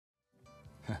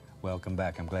Welcome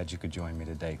back. I'm glad you could join me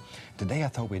today. Today I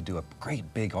thought we'd do a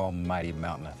great big almighty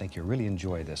mountain. I think you'll really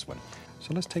enjoy this one.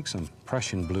 So let's take some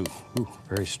Prussian blue. Ooh,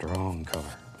 very strong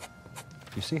color.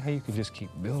 You see how you can just keep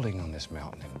building on this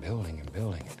mountain and building and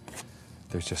building.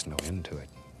 There's just no end to it.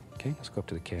 Okay, let's go up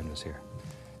to the canvas here.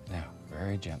 Now,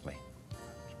 very gently,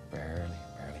 barely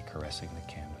caressing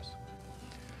the canvas.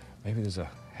 Maybe there's a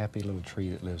happy little tree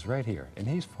that lives right here, and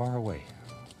he's far away.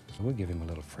 So we'll give him a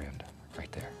little friend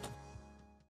right there.